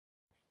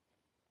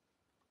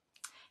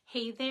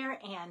Hey there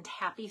and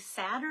happy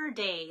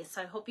Saturday.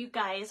 So I hope you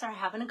guys are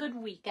having a good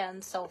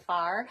weekend so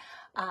far.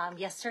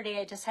 Yesterday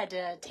I just had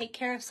to take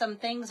care of some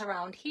things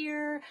around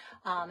here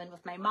and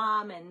with my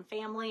mom and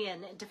family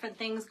and different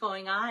things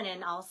going on,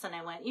 and all of a sudden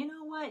I went, you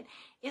know what?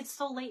 It's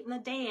so late in the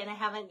day and I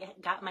haven't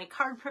got my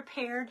card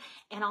prepared,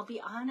 and I'll be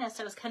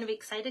honest, I was kind of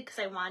excited because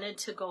I wanted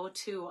to go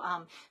to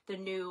the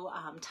new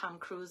Tom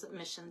Cruise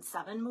Mission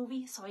 7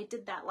 movie, so I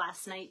did that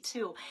last night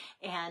too,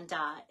 and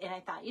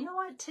I thought, you know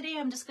what, today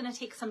I'm just going to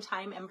take some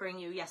time and bring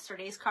you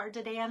yesterday's card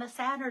today on a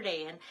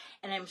Saturday,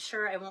 and I'm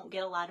sure I won't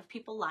get a lot of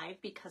people live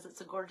because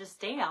it's a gorgeous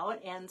day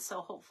out, and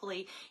so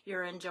hopefully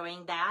you're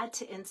enjoying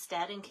that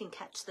instead and can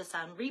catch this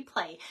on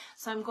replay.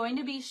 So I'm going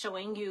to be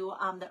showing you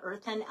the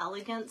Earthen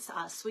Elegance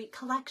Suite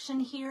Collection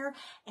here,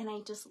 and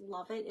I just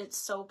love it. It's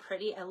so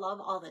pretty. I love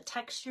all the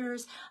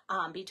textures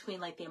between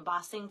like the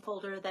embossing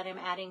folder that I'm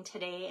adding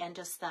today and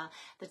just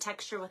the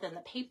texture within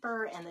the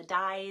paper and the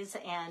dies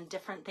and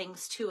different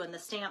things too in the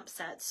stamp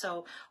set.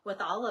 So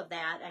with all of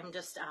that, I'm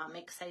just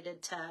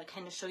excited to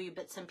kind of show you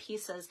bits and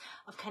pieces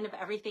of kind of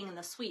everything in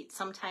the suite.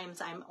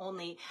 Sometimes I'm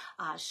only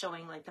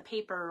showing like the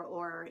paper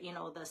or, you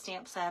know, the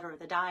stamp set or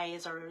the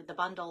dies or the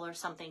bundle or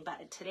something,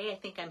 but today I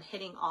think I'm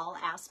hitting all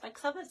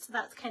aspects of it, so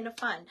that's kind of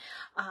fun.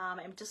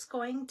 I'm just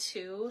going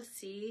to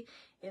see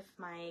if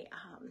my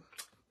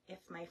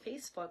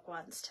Facebook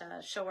wants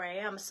to show where I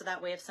am, so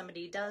that way if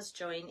somebody does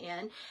join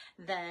in,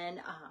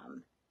 then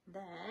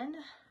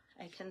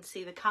I can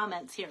see the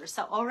comments here.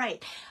 So, all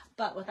right,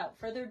 but without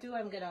further ado,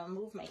 I'm going to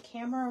move my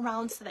camera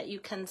around so that you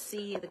can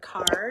see the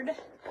card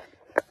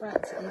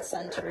front and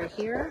center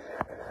here.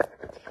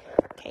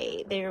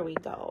 Okay, there we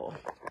go.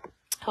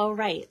 All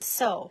right,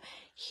 so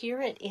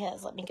here it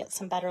is. Let me get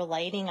some better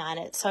lighting on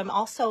it. So I'm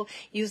also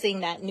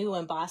using that new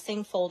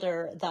embossing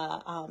folder,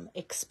 the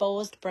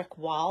exposed brick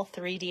wall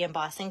 3D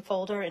embossing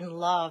folder, and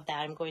love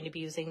that. I'm going to be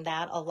using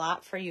that a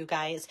lot for you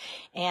guys.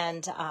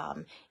 And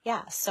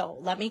yeah, so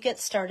let me get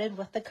started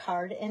with the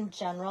card in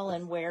general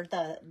and where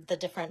the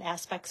different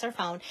aspects are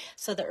found.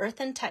 So the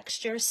Earthen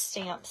Textures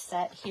stamp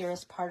set here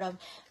is part of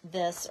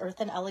this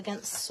Earthen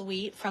Elegance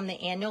suite from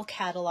the annual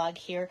catalog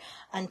here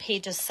on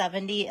pages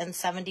 70 and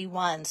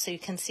 71. So you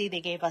can see they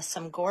gave us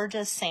some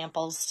gorgeous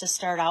samples to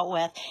start out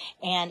with,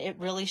 and it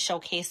really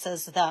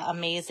showcases the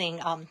amazing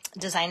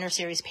designer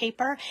series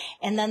paper,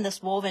 and then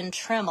this woven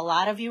trim. A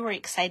lot of you were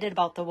excited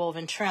about the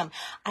woven trim.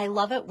 I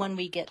love it when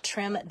we get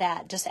trim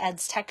that just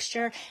adds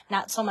texture,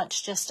 not so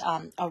much just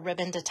a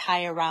ribbon to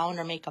tie around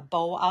or make a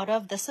bow out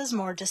of. This is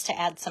more just to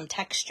add some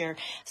texture.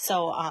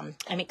 So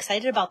I'm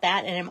excited about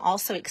that, and I'm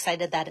also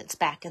excited that it's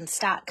back in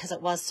stock because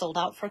it was sold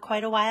out for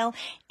quite a while.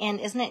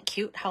 And isn't it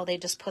cute how they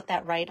just put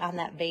that right on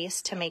that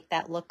vase to make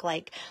that look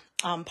like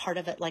part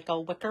of it like a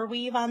wicker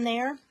weave on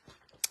there.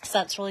 So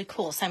that's really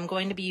cool. So I'm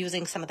going to be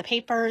using some of the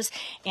papers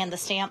and the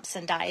stamps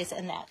and dies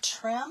in that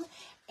trim.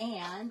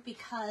 And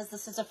because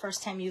this is the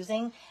first time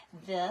using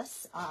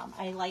this,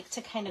 I like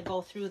to kind of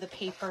go through the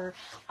paper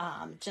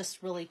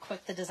just really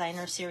quick, the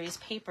designer series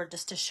paper,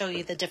 just to show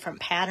you the different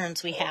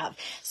patterns we have.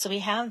 So we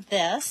have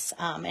this,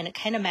 and it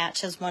kind of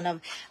matches one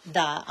of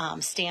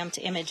the stamped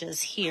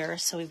images here.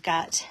 So we've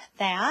got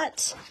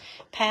that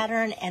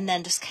pattern, and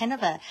then just kind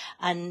of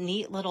a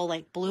neat little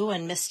like blue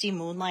and misty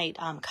moonlight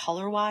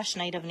color wash,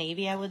 Night of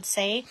Navy, I would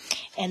say.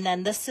 And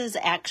then this is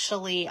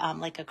actually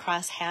like a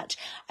cross hatch.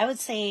 I would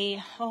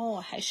say,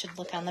 oh, I should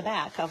look on the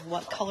back of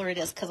what color it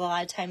is, because a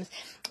lot of times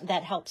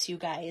that helps you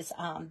guys,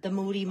 the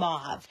Moody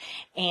Mauve.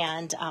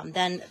 And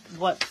then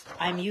what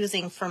I'm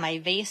using for my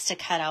vase to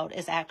cut out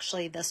is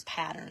actually this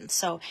pattern.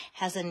 So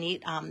has a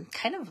neat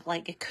kind of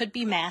like, it could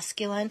be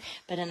masculine,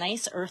 but a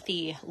nice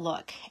earthy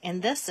look.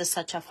 And this is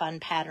such a fun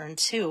pattern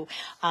too.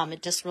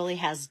 It just really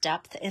has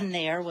depth in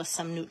there with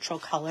some neutral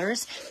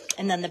colors.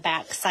 And then the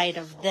back side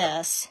of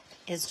this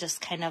is just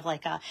kind of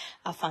like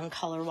a fun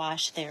color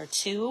wash there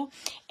too.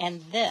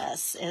 And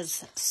this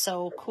is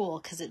so cool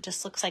because it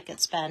just looks like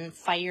it's been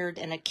fired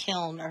in a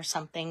kiln or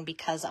something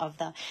because of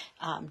the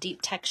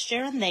deep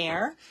texture in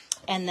there.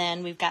 And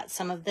then we've got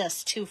some of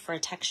this too for a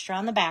texture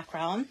on the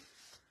background,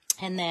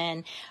 and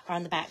then or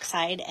on the back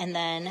side. And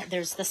then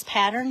there's this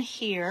pattern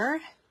here,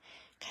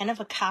 kind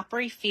of a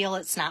coppery feel.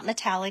 It's not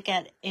metallic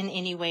in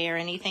any way or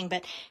anything,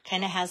 but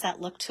kind of has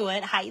that look to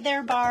it. Hi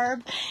there,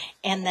 Barb.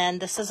 And then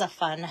this is a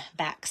fun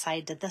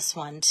backside to this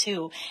one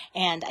too.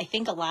 And I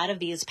think a lot of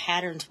these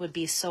patterns would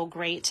be so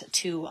great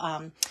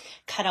to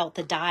cut out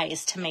the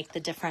dies to make the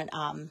different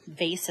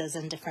vases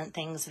and different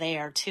things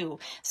there too.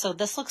 So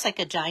this looks like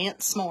a giant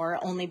s'more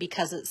only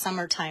because it's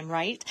summertime,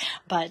 right?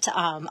 But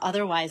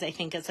otherwise, I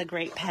think it's a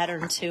great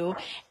pattern too.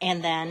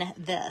 And then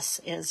this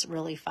is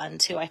really fun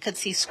too. I could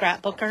see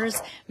scrapbookers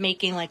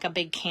making like a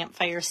big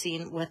campfire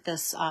scene with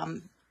this,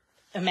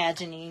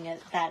 imagining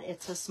it that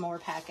it's a s'more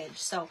package.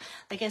 So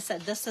like I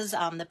said, this is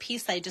the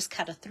piece I just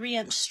cut a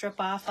 3-inch strip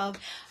off of.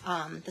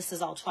 This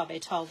is all 12 by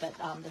 12,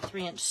 but the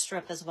 3-inch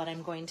strip is what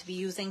I'm going to be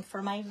using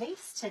for my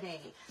vase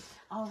today.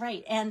 All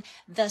right, and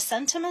the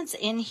sentiments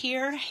in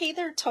here, hey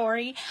there,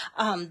 Tori.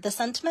 The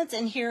sentiments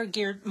in here are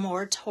geared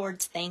more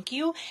towards thank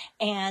you,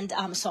 and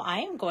so I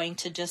am going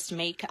to just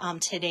make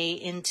today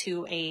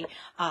into a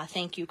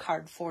thank you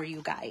card for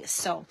you guys.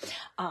 So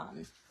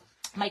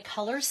my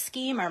color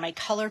scheme or my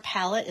color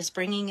palette is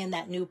bringing in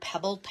that new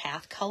Pebbled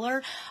Path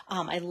color.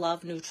 I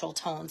love neutral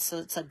tones, so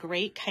it's a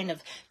great kind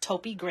of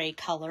taupey gray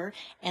color.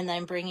 And then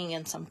I'm bringing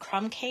in some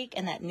crumb cake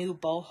and that new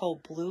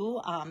boho blue.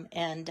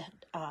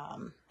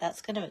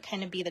 That's going to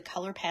kind of be the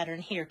color pattern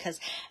here because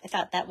I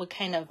thought that would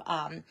kind of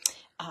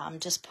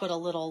just put a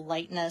little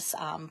lightness,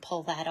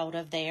 pull that out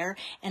of there.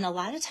 And a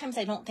lot of times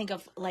I don't think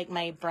of like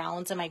my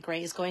browns and my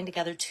grays going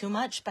together too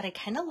much, but I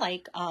kind of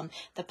like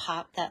the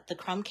pop that the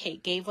crumb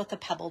cake gave with the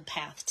Pebbled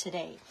Path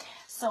today.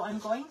 So I'm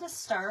going to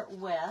start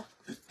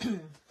with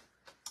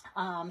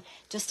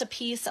just a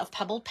piece of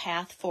Pebbled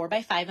Path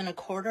 4x5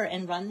 1/4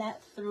 and run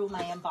that through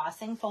my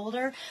embossing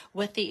folder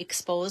with the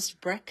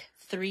exposed brick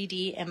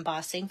 3D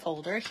embossing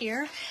folder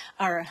here.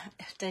 Or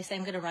did I say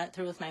I'm going to run it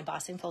through with my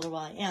embossing folder?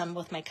 Well, I am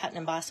with my cut and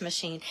emboss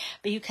machine.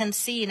 But you can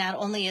see not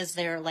only is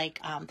there like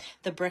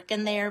the brick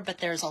in there, but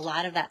there's a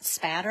lot of that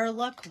spatter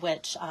look,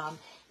 which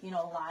you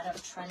know, a lot of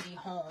trendy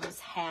homes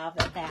have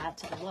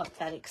that look,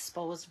 that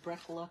exposed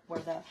brick look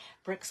where the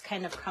brick's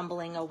kind of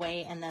crumbling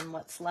away and then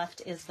what's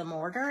left is the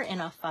mortar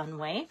in a fun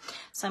way.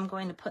 So I'm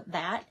going to put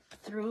that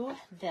through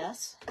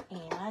this.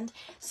 And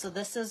so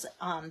this is,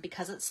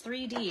 because it's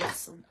 3D,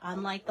 it's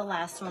unlike the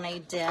last one I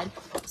did.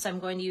 So I'm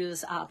going to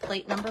use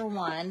plate number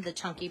 1, the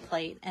chunky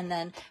plate, and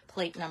then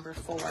plate number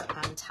 4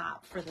 on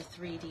top for the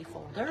 3D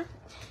folder.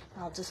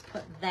 I'll just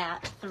put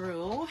that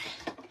through.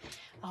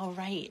 All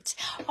right.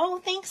 Oh,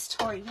 thanks,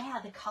 Tori.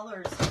 Yeah, the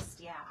colors just,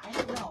 yeah, I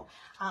don't know.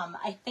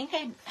 I think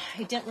I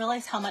didn't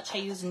realize how much I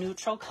use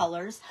neutral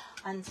colors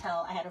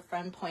until I had a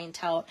friend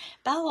point out,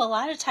 Belle, a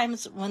lot of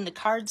times when the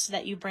cards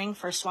that you bring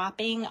for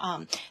swapping,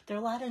 there are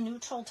a lot of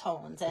neutral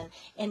tones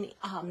and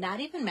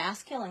not even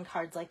masculine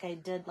cards like I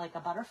did like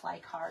a butterfly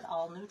card,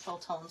 all neutral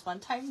tones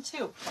one time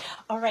too.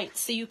 All right,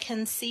 so you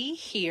can see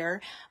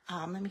here,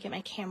 let me get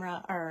my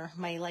camera or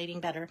my lighting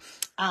better,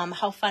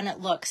 how fun it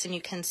looks, and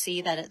you can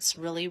see that it's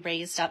really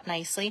raised up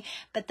nicely.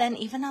 But then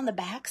even on the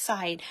back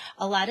side,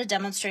 a lot of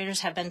demonstrators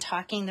have been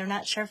talking, they're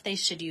not sure if they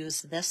should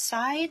use this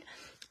side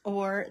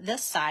or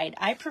this side.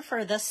 I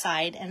prefer this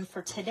side, and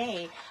for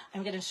today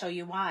I'm going to show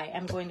you why.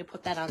 I'm going to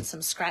put that on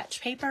some scratch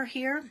paper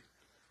here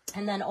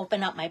and then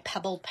open up my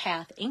Pebbled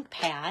Path ink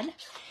pad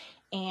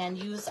and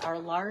use our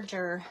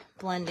larger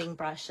blending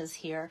brushes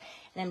here.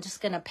 And I'm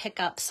just going to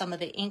pick up some of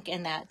the ink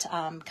in that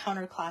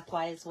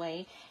counterclockwise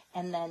way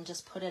and then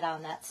just put it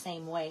on that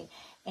same way.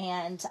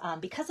 And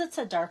because it's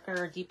a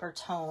darker, deeper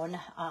tone,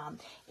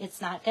 it's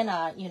not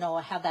gonna, you know,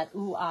 have that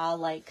ooh-ah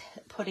like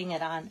putting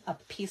it on a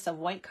piece of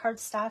white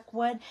cardstock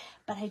would,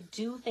 but I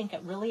do think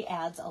it really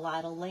adds a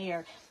lot of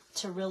layer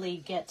to really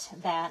get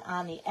that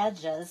on the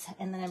edges.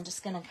 And then I'm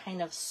just gonna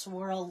kind of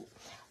swirl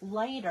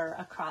lighter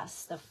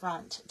across the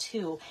front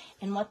too.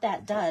 And what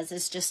that does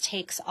is just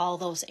takes all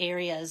those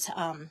areas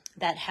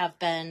that have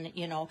been,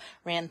 you know,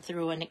 ran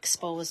through and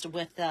exposed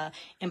with the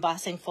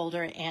embossing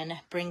folder and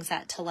brings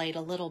that to light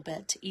a little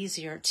bit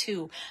easier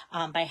too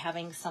by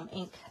having some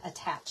ink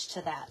attached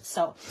to that.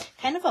 So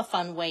kind of a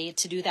fun way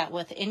to do that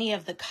with any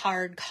of the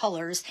card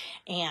colors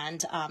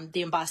and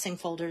the embossing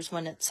folders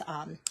when it's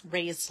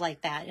raised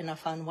like that in a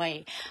fun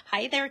way.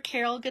 Hi there,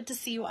 Carol. Good to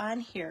see you on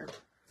here.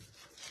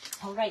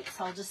 All right,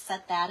 so I'll just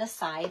set that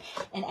aside.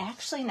 And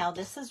actually now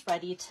this is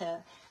ready to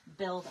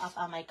build up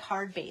on my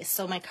card base.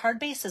 So my card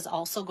base is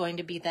also going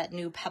to be that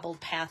new Pebbled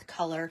Path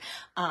color,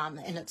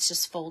 and it's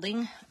just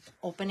folding,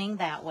 opening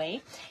that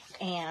way.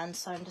 And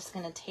so I'm just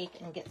going to take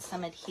and get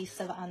some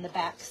adhesive on the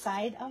back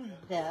side of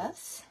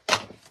this,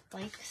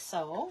 like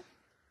so.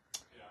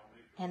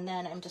 And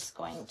then I'm just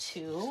going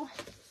to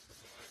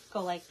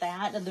go like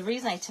that. And the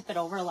reason I tip it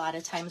over a lot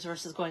of times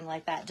versus going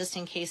like that, just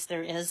in case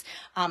there is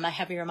a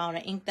heavier amount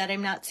of ink that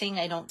I'm not seeing,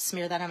 I don't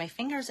smear that on my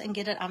fingers and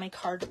get it on my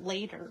card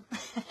later.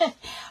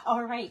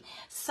 All right,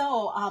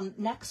 so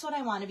next what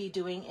I want to be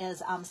doing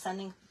is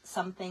sending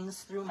some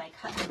things through my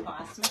cut and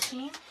emboss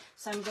machine.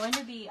 So I'm going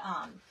to be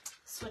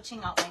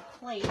switching out my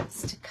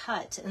plates to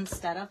cut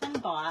instead of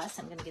emboss.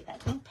 I'm going to get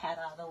that ink pad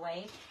out of the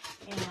way,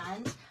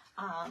 and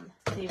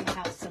they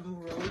have some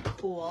really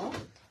cool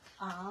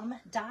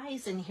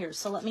dies in here.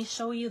 So let me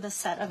show you the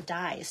set of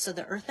dies. So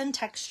the Earthen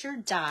texture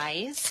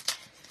dies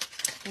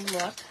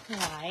look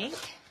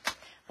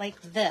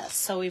like this.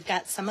 So we've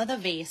got some of the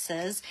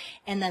vases,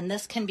 and then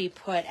this can be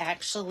put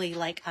actually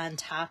like on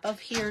top of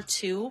here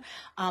too,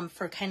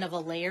 for kind of a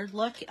layered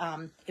look.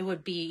 It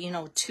would be, you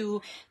know,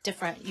 two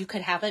different, you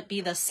could have it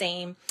be the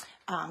same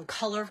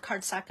color of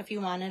cardstock if you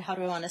wanted. How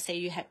do I want to say,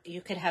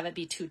 you could have it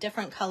be two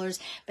different colors,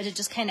 but it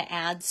just kind of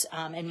adds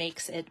and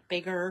makes it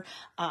bigger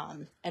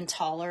and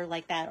taller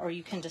like that, or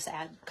you can just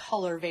add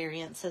color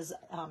variances,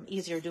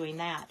 easier doing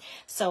that.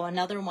 So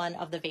another one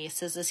of the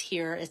vases is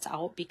here. It's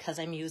out because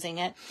I'm using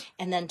it,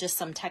 and then just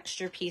some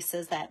texture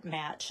pieces that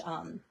match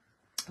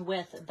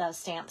with the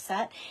stamp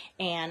set,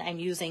 and I'm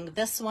using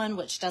this one,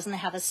 which doesn't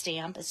have a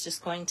stamp. It's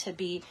just going to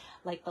be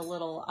like the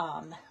little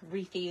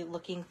wreathy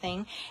looking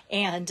thing,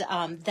 and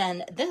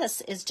then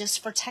this is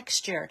just for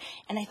texture,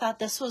 and I thought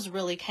this was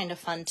really kind of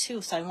fun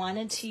too, so I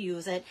wanted to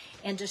use it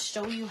and just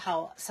show you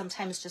how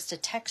sometimes just a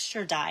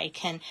texture die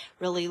can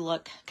really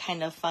look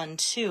kind of fun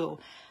too.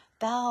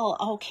 Belle,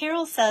 oh,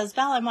 Carol says,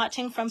 Belle, I'm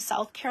watching from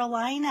South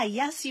Carolina.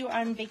 Yes, you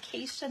are on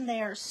vacation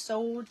there.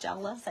 So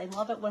jealous. I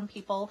love it when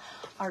people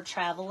are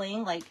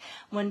traveling. Like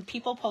when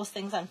people post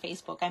things on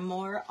Facebook, I'm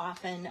more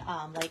often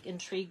like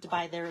intrigued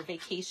by their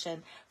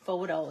vacation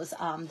photos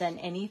than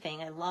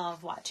anything. I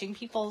love watching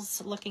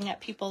looking at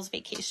people's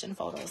vacation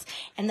photos.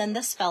 And then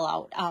this fell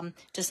out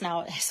just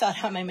now. I saw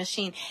it on my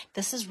machine.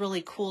 This is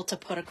really cool to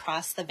put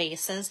across the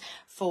vases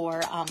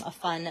for a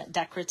fun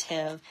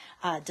decorative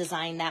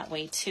design that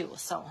way too.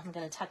 So I'm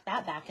going to tuck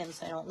that back in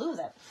so I don't lose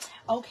it.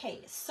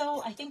 Okay,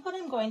 so I think what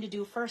I'm going to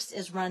do first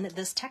is run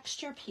this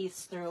texture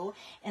piece through.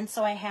 And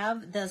so I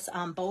have this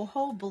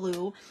boho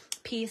blue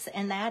piece,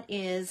 and that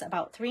is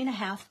about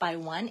 3.5 by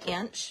 1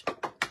 inch.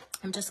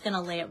 I'm just going to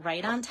lay it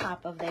right on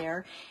top of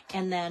there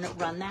and then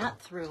run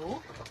that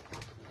through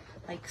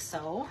like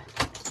so.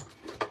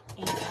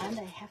 And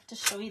I have to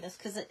show you this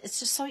because it's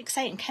just so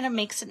exciting. Kind of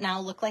makes it now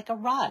look like a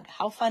rug.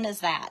 How fun is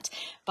that?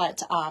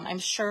 But I'm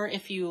sure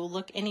if you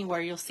look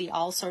anywhere, you'll see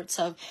all sorts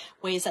of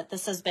ways that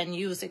this has been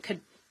used. It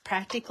could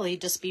practically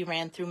just be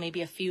ran through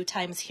maybe a few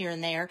times here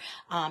and there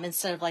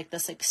instead of like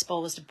this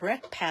exposed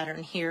brick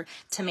pattern here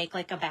to make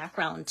like a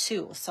background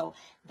too. So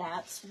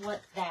that's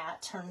what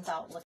that turns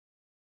out like.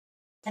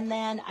 And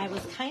then I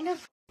was kind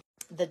of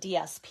the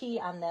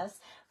DSP on this,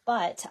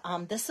 but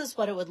this is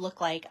what it would look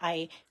like.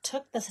 I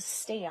took the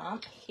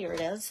stamp, here it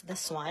is,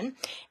 this one,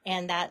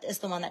 and that is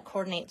the one that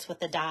coordinates with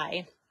the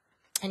die.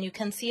 And you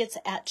can see it's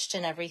etched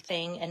and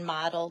everything and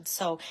modeled,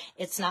 so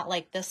it's not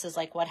like this is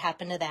like what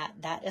happened to that.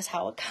 That is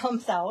how it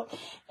comes out.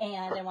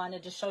 And I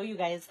wanted to show you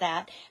guys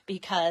that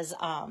because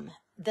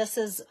this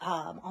is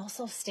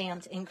also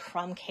stamped in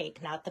crumb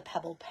cake, not the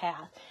Pebble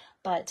Path.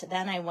 But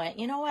then I went,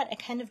 you know what, I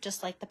kind of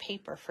just like the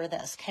paper for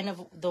this, kind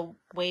of the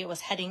way it was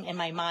heading in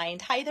my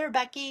mind. Hi there,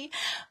 Becky.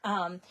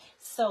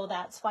 So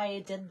that's why I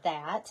did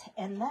that.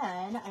 And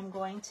then I'm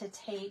going to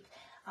take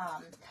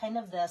kind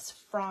of this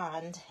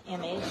frond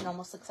image. It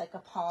almost looks like a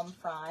palm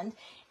frond.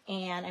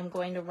 And I'm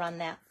going to run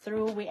that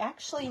through. We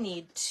actually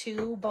need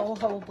 2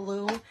 boho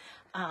blue,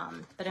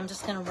 but I'm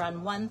just going to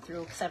run one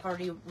through because I've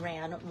already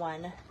ran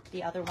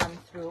the other one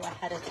through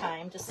ahead of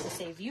time just to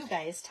save you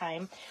guys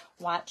time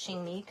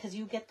watching me because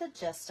you get the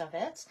gist of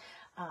it.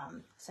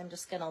 So I'm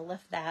just going to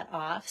lift that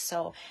off.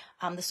 So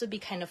this would be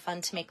kind of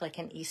fun to make like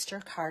an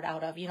Easter card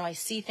out of. You know, I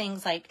see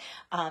things like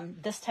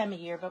this time of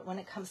year, but when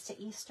it comes to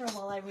Easter,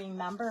 well, I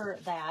remember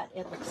that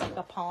it looks like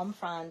a palm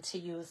frond to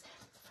use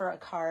for a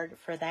card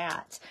for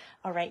that.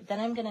 All right, then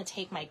I'm going to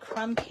take my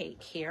crumb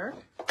cake here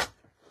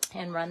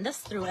and run this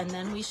through, and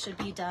then we should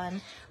be done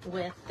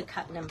with the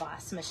cut and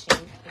emboss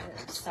machine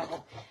here.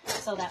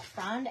 So that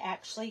frond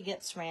actually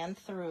gets ran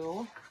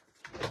through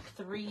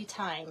 3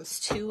 times,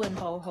 2 in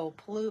boho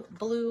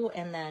blue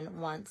and then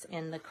once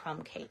in the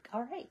crumb cake.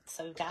 All right,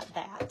 so we've got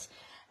that.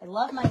 I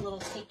love my little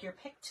take your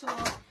pick tool.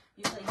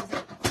 Usually use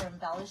it for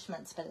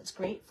embellishments, but it's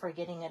great for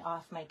getting it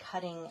off my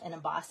cutting and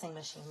embossing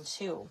machine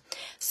too.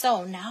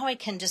 So now I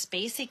can just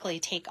basically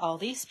take all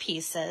these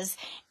pieces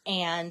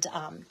and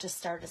just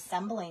start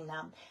assembling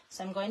them.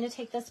 So I'm going to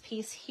take this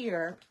piece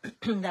here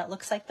that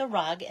looks like the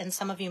rug, and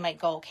some of you might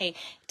go, okay,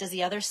 does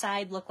the other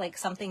side look like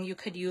something you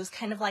could use,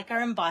 kind of like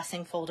our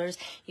embossing folders?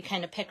 You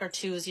kind of pick or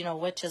choose, you know,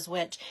 which is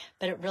which,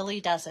 but it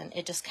really doesn't.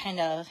 It just kind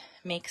of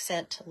makes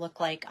it look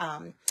like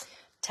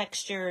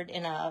textured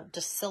in a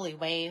just silly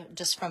way,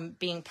 just from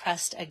being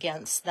pressed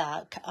against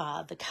the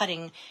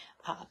cutting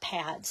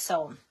pad.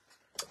 So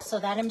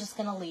that I'm just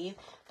going to leave,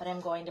 but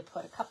I'm going to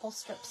put a couple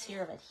strips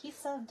here of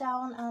adhesive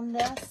down on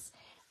this,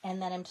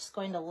 and then I'm just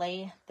going to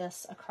lay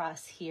this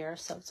across here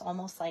so it's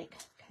almost like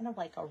kind of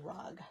like a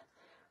rug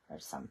or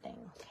something.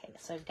 Okay,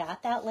 so I've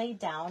got that laid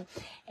down,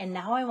 and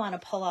now I want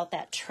to pull out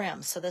that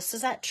trim. So this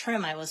is that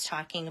trim I was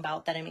talking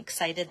about that I'm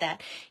excited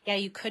that, yeah,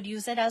 you could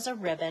use it as a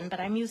ribbon, but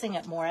I'm using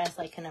it more as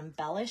like an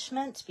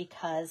embellishment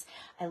because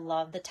I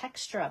love the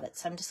texture of it.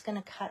 So I'm just going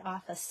to cut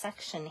off a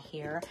section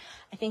here.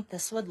 I think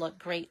this would look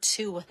great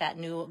too with that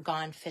new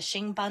Gone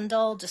Fishing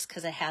bundle, just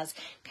because it has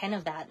kind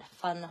of that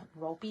fun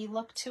ropey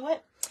look to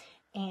it.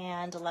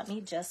 And let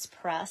me just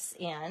press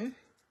in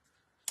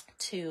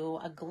to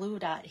a glue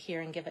dot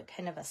here and give it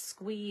kind of a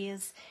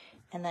squeeze,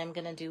 and then I'm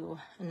going to do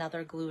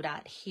another glue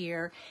dot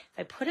here. If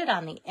I put it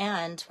on the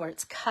end where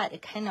it's cut,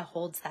 it kind of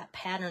holds that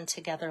pattern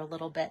together a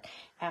little bit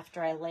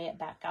after I lay it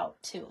back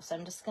out too. So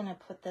I'm just going to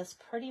put this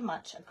pretty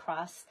much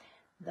across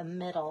the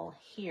middle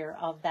here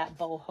of that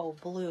boho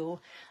blue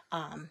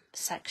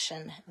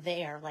section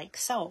there, like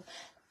so.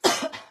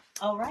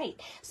 All right,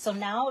 so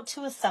now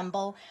to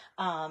assemble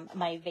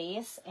my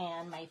vase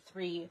and my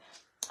 3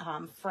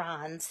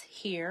 fronds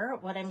here,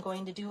 what I'm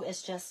going to do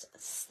is just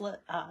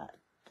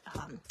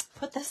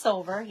put this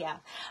over. Yeah.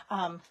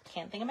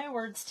 Can't think of my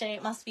words today.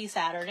 It must be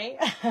Saturday.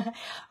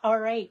 All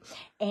right.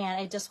 And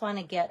I just want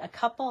to get a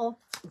couple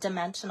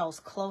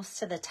dimensionals close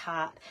to the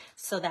top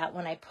so that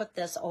when I put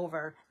this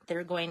over,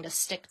 they're going to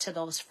stick to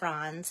those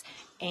fronds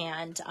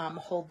and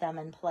hold them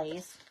in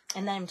place.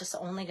 And then I'm just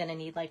only going to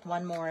need like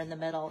one more in the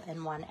middle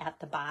and one at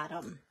the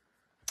bottom.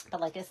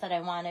 But like I said,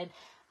 I wanted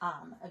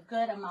a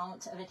good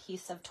amount of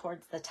adhesive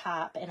towards the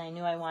top, and I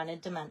knew I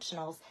wanted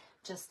dimensionals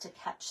just to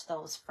catch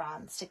those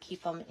fronds, to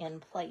keep them in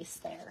place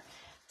there.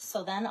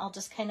 So then I'll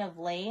just kind of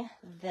lay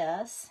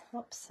this,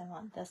 whoops, I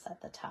want this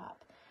at the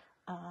top.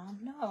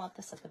 No, I want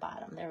this at the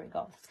bottom. There we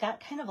go. It's got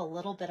kind of a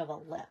little bit of a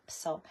lip,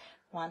 so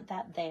want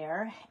that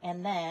there.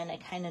 And then I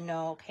kind of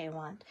know, okay, I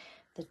want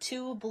the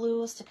two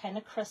blues to kind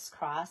of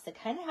crisscross. They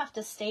kind of have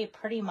to stay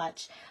pretty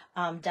much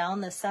down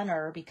the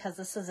center because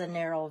this is a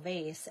narrow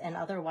vase, and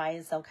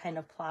otherwise they'll kind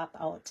of plop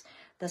out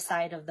the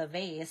side of the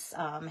vase,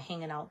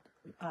 hanging out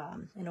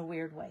in a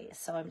weird way.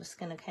 So I'm just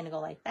going to kind of go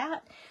like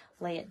that,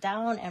 lay it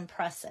down and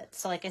press it.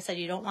 So like I said,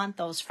 you don't want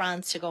those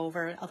fronds to go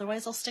over,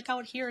 otherwise they'll stick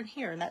out here and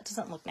here, and that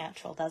doesn't look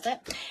natural, does it?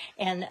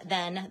 And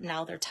then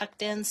now they're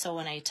tucked in, so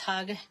when I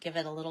tug, give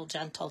it a little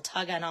gentle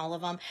tug on all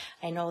of them.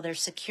 I know they're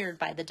secured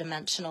by the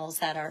dimensionals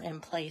that are in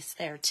place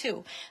there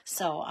too.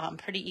 So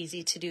pretty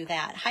easy to do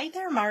that. Hi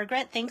there,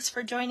 Margaret. Thanks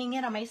for joining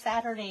in on my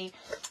Saturday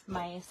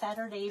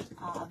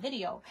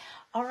video.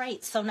 All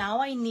right, so now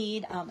I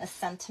need a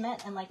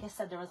sentiment, and like I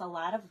said, there was a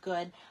lot of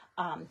good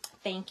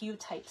thank you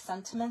type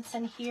sentiments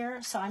in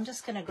here. So I'm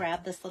just going to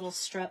grab this little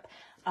strip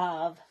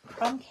of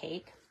crumb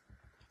cake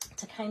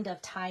to kind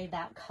of tie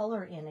that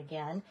color in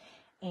again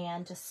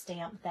and just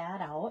stamp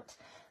that out.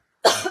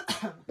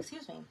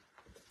 Excuse me.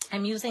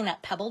 I'm using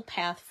that pebbled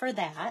path for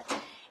that.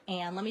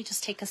 And let me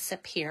just take a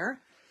sip here.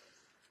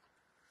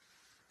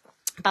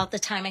 About the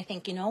time I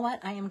think, you know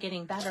what, I am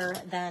getting better,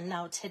 then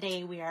now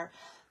today we are,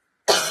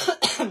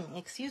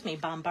 excuse me,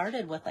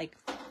 bombarded with like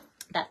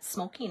that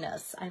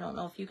smokiness. I don't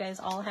know if you guys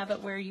all have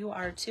it where you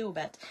are too,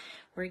 but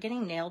we're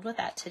getting nailed with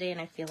that today, and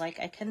I feel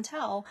like I can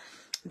tell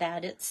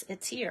that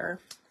it's here.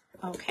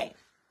 Okay.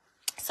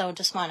 So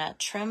just want to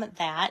trim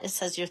that. It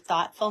says your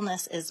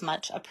thoughtfulness is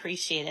much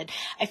appreciated.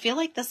 I feel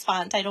like this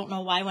font, I don't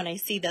know why when I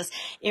see this,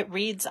 it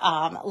reads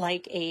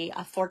like a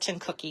fortune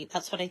cookie.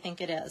 That's what I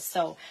think it is.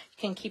 So you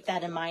can keep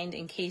that in mind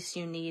in case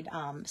you need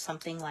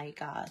something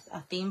like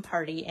a theme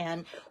party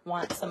and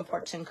want some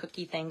fortune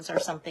cookie things or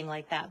something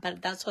like that.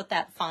 But that's what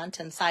that font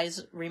and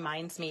size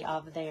reminds me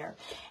of there.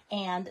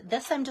 And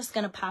this I'm just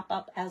going to pop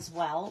up as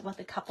well with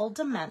a couple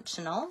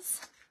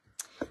dimensionals,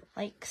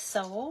 like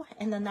so,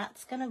 and then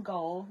that's going to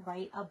go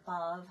right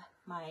above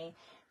my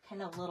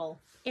kind of little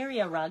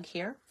area rug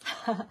here.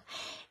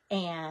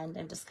 And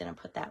I'm just going to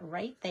put that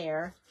right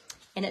there,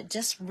 and it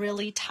just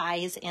really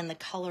ties in the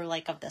color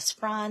like of this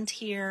frond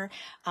here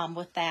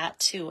with that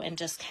too, and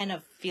just kind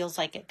of feels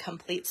like it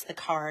completes the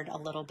card a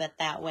little bit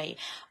that way.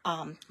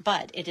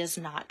 But it is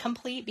not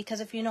complete because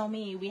if you know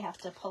me, we have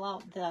to pull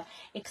out the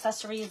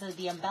accessories or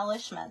the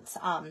embellishments.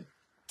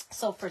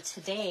 So for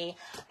today,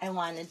 I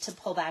wanted to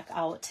pull back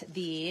out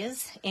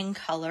these in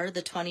color,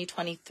 the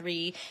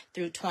 2023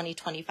 through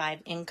 2025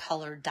 in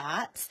color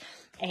dots.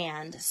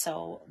 And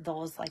so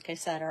those, like I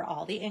said, are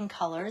all the in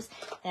colors.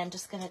 And I'm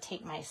just going to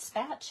take my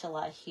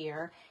spatula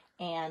here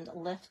and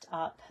lift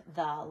up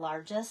the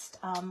largest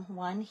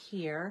one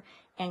here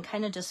and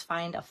kind of just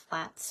find a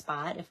flat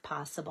spot if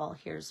possible.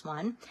 Here's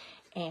one.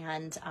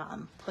 And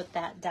put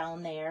that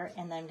down there.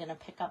 And then I'm going to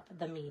pick up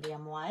the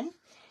medium one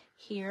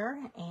here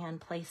and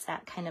place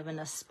that kind of in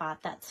a spot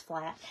that's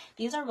flat.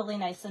 These are really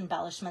nice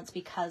embellishments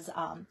because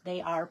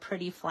they are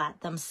pretty flat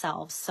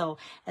themselves. So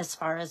as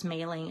far as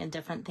mailing and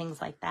different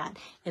things like that,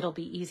 it'll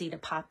be easy to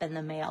pop in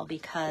the mail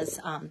because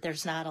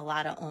there's not a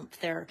lot of oomph.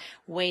 They're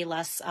way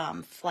less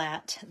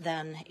flat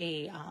than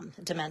a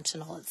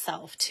dimensional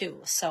itself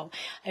too. So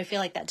I feel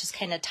like that just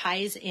kind of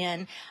ties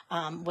in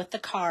with the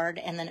card,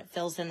 and then it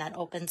fills in that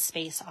open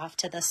space off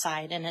to the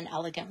side in an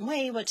elegant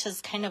way, which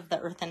is kind of the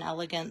Earthen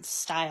Elegance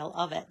style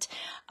of it.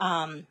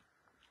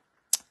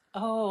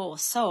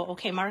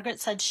 Okay, Margaret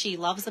said she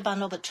loves the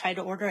bundle but tried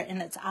to order it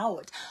and it's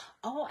out.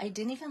 Oh, I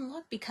didn't even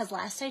look because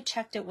last I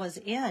checked it was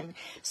in.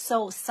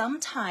 So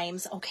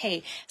sometimes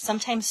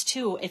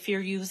too, if you're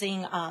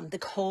using the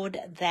code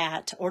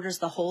that orders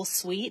the whole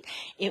suite,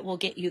 it will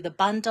get you the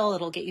bundle,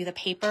 it'll get you the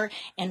paper.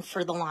 And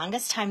for the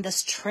longest time,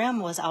 this trim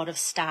was out of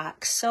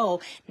stock.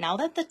 So now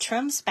that the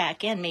trim's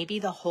back in, maybe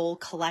the whole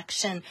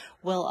collection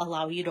will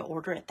allow you to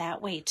order it that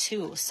way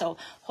too. So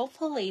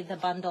hopefully the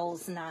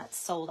bundle's not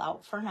sold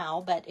out for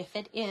now, but if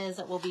it is,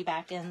 it will be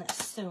back in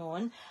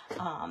soon.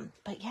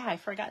 But yeah, I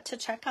forgot to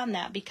check on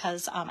that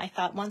because I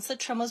thought once the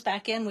trim was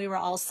back in, we were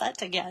all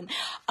set again.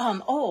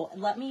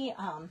 Let me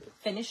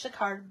finish the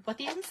card with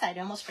the inside.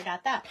 I almost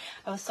forgot that.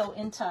 I was so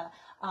into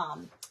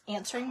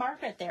answering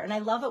Margaret there. And I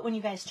love it when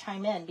you guys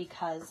chime in,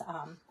 because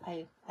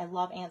I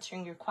love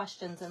answering your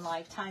questions in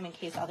live time in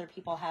case other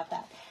people have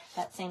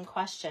that same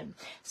question.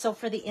 So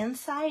for the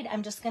inside,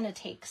 I'm just going to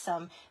take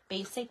some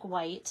basic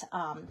white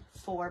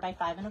 4 by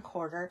 5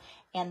 1/4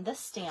 and this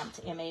stamped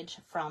image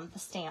from the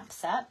stamp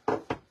set.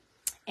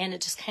 And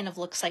it just kind of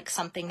looks like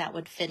something that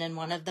would fit in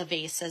one of the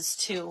vases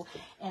too.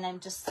 And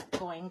I'm just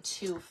going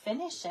to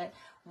finish it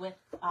with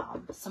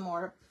some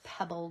more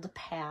Pebbled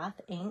Path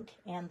ink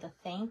and the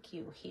thank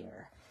you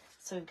here.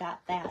 So we've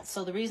got that.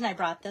 So the reason I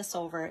brought this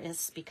over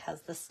is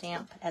because the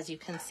stamp, as you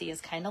can see, is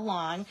kind of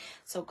long.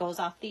 So it goes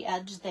off the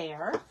edge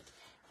there,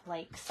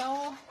 like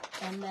so.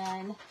 And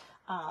then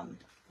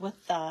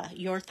with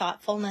your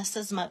thoughtfulness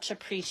is much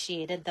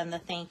appreciated, then the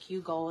thank you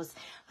goes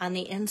on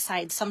the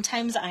inside.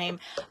 Sometimes I'm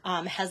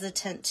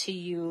hesitant to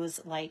use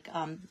like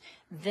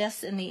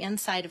this in the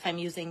inside if I'm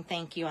using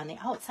thank you on the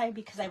outside,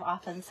 because I've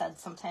often said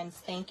sometimes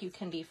thank you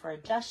can be for a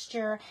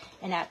gesture,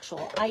 an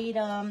actual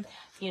item,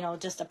 you know,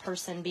 just a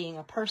person being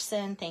a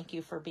person. Thank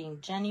you for being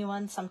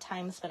genuine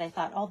sometimes. But I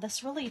thought, oh,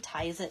 this really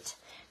ties it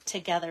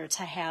together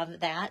to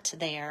have that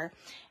there,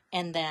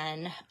 and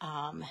then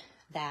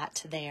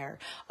that there.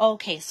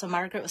 Okay, so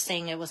Margaret was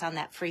saying it was on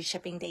that free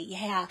shipping day.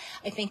 Yeah,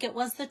 I think it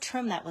was the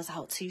trim that was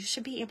out, so you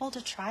should be able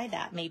to try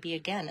that maybe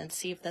again and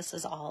see if this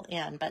is all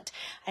in. But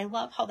I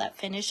love how that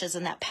finishes,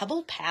 and that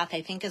Pebbled Path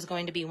I think is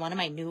going to be one of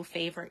my new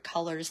favorite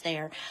colors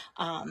there.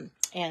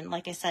 And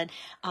like I said,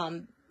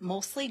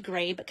 mostly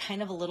gray, but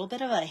kind of a little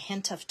bit of a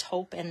hint of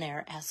taupe in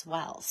there as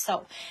well.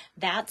 So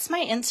that's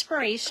my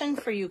inspiration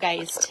for you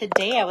guys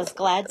today. I was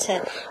glad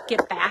to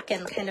get back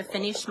and kind of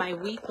finish my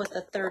week with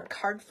the third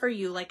card for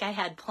you like I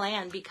had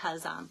planned,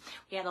 because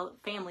we had a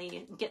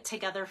family get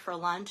together for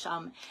lunch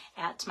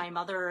at my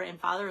mother and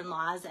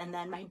father-in-law's, and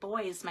then my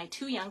boys, my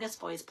 2 youngest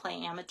boys, play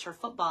amateur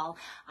football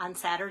on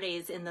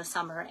Saturdays in the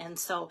summer, and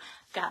so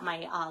got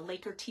my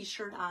Laker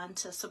t-shirt on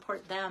to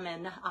support them,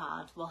 and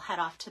we'll head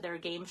off to their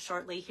game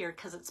shortly here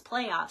because it's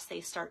playoffs.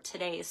 They start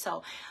today,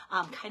 so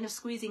kind of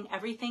squeezing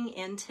everything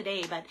in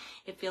today, but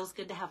it feels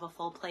good to have a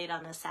full plate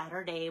on a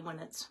Saturday when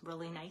it's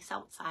really nice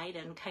outside,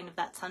 and kind of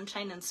that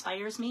sunshine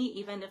inspires me,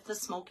 even if the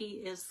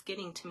smoky is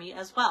getting to me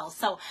as well.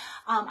 So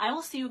I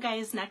will see you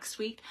guys next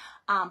week.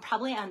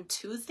 Probably on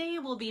Tuesday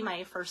will be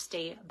my first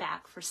day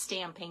back for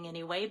stamping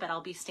anyway, but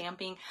I'll be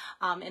stamping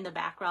in the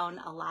background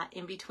a lot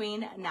in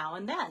between now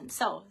and then.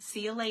 So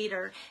see you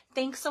later.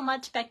 Thanks so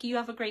much, Becky. You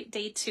have a great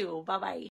day too. Bye-bye.